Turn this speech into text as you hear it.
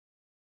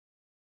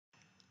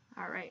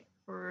All right,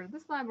 for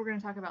this lab, we're going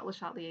to talk about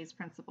Lechatellier's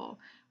principle,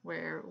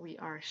 where we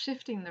are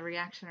shifting the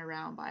reaction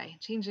around by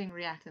changing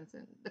reactants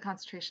and the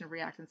concentration of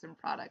reactants in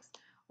products,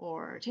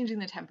 or changing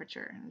the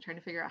temperature, and trying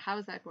to figure out how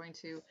is that going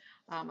to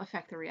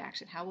affect the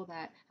reaction. How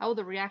will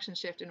the reaction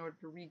shift in order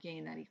to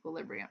regain that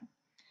equilibrium?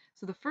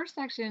 So the first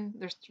section,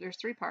 there's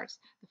three parts.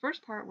 The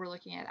first part, we're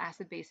looking at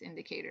acid-base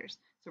indicators.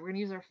 So we're going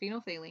to use our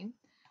phenolphthalein,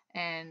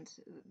 and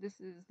this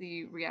is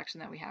the reaction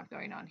that we have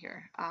going on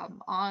here.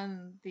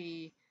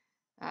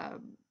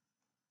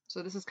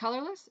 So this is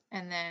colorless,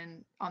 and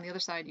then on the other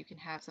side you can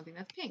have something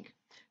that's pink.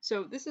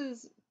 So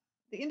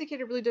the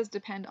indicator really does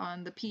depend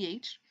on the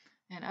pH,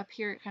 and up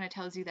here it kind of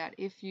tells you that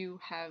if you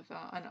have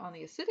on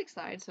the acidic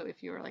side, so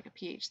if you're like a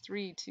pH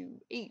 3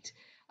 to 8,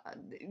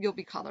 you'll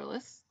be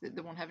colorless,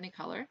 they won't have any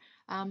color.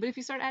 But if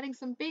you start adding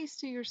some base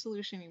to your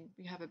solution,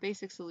 you have a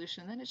basic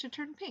solution, then it should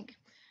turn pink.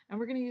 And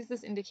we're going to use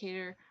this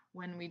indicator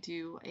when we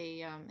do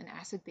an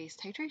acid-base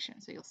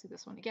titration, so you'll see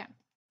this one again.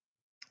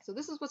 So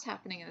this is what's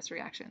happening in this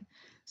reaction.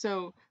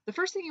 So the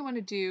first thing you want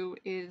to do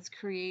is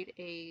create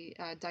a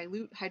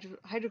dilute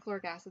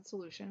hydrochloric acid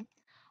solution.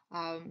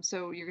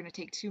 So you're going to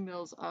take 2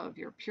 mils of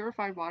your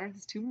purified water,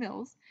 that's 2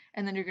 mils,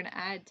 and then you're going to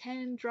add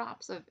 10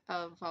 drops of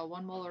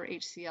 1 molar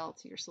HCl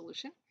to your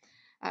solution.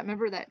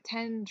 Remember that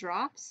 10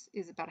 drops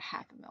is about a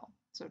half a mil.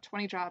 So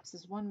 20 drops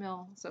is 1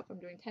 mil. So if I'm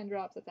doing 10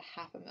 drops, that's a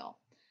half a mil.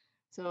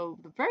 So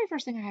the very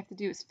first thing I have to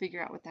do is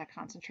figure out what that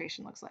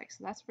concentration looks like.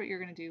 So that's what you're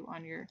going to do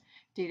on your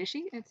data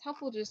sheet. And it's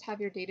helpful to just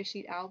have your data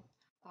sheet out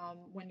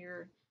when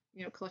you're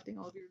collecting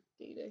all of your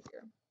data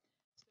here.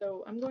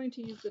 So I'm going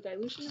to use the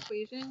dilution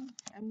equation,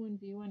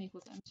 M1V1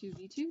 equals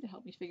M2V2, to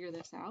help me figure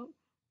this out.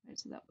 Right,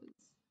 so that was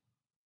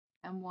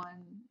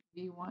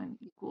M1V1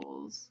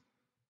 equals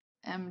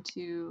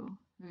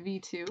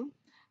M2V2.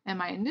 And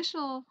my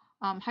initial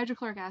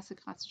hydrochloric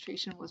acid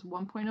concentration was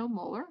 1.0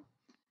 molar.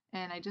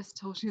 And I just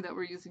told you that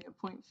we're using a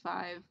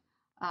 0.5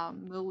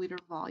 milliliter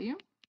volume.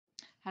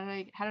 How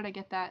did I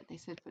get that? They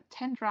said put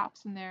 10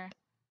 drops in there,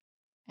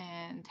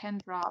 and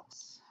 10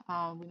 drops,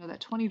 we know that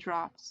 20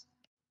 drops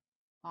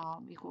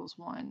equals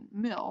 1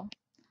 mil.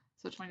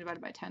 So 20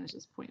 divided by 10 is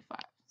just 0.5.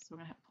 So we're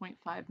going to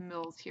have 0.5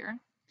 mils here.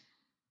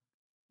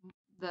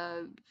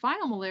 The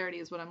final molarity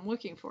is what I'm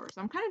looking for.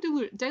 So I'm kind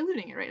of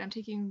diluting it, right? I'm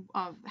taking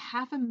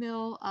half a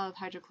mil of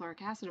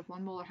hydrochloric acid, of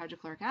 1 molar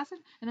hydrochloric acid,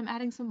 and I'm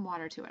adding some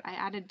water to it. I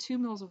added 2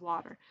 mils of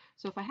water.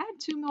 So if I had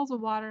 2 mils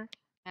of water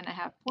and I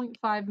have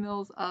 0.5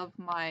 mils of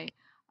my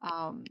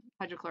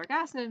hydrochloric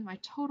acid, my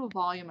total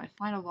volume, my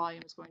final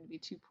volume is going to be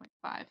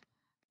 2.5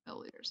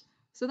 milliliters.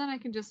 So then I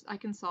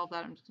can solve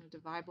that. I'm just going to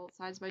divide both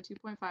sides by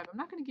 2.5. I'm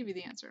not going to give you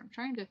the answer. I'm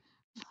trying to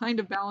find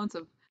a balance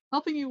of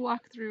helping you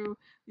walk through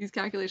these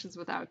calculations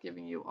without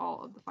giving you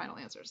all of the final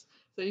answers.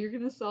 So you're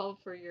going to solve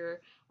for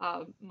your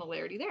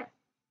molarity there.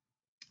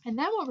 And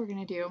then what we're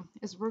going to do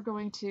is we're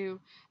going to,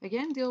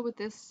 again, deal with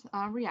this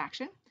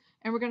reaction,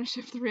 and we're going to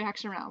shift the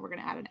reaction around. We're going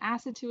to add an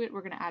acid to it,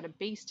 we're going to add a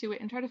base to it,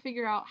 and try to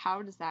figure out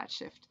how does that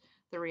shift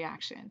the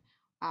reaction.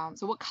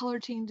 So what color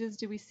changes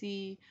do we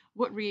see?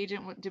 What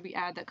reagent did we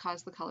add that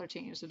caused the color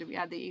change? So did we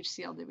add the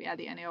HCl? Did we add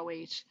the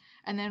NaOH?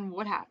 And then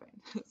what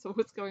happened? So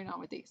what's going on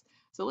with these?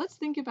 So let's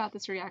think about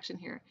this reaction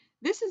here.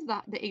 This is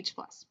the H+.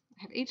 I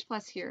have H+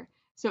 here.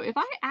 So if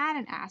I add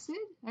an acid,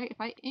 right,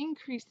 if I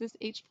increase this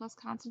H+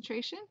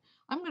 concentration,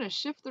 I'm going to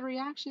shift the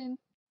reaction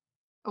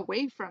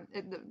away from,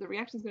 the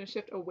reaction is going to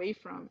shift away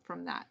from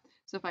that.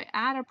 So if I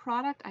add a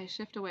product, I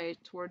shift away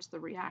towards the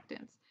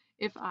reactants.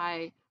 If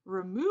I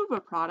remove a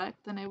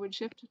product, then I would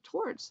shift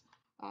towards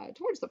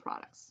the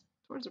products,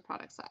 towards the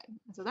product side.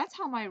 And so that's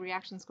how my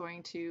reaction is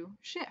going to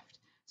shift.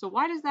 So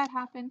why does that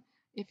happen?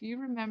 If you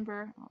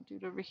remember, I'll do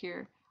it over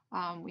here,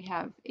 we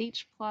have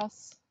H+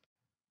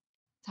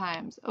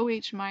 times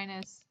OH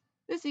minus,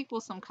 this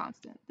equals some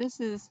constant. There's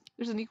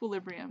an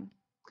equilibrium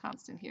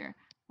constant here,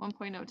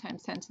 1.0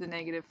 times 10 to the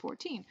negative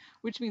 14,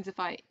 which means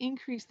if I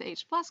increase the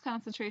H+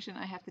 concentration,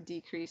 I have to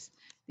decrease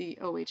the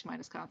OH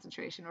minus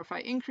concentration, or if I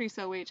increase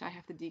OH, I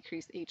have to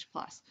decrease H+.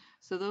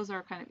 So those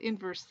are kind of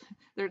inverse,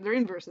 they're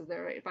inverses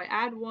there, right? If I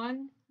add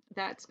one,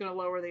 that's going to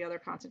lower the other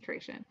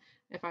concentration.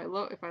 If I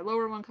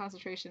lower one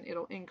concentration,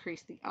 it'll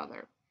increase the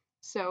other.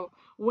 So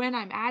when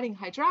I'm adding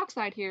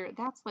hydroxide here,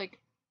 that's like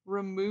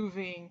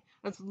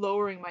that's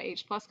lowering my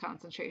H+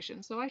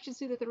 concentration. So I should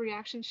see that the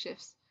reaction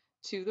shifts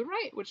to the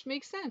right, which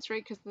makes sense,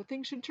 right? Because the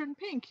thing should turn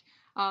pink,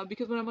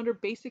 because when I'm under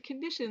basic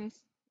conditions,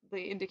 the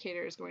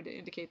indicator is going to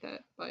indicate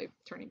that by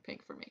turning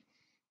pink for me.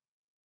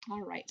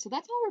 All right, so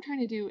that's all we're trying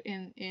to do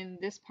in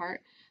this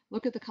part.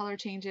 Look at the color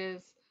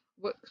changes,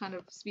 what kind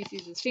of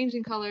species is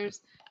changing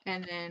colors,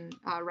 and then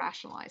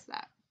rationalize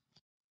that.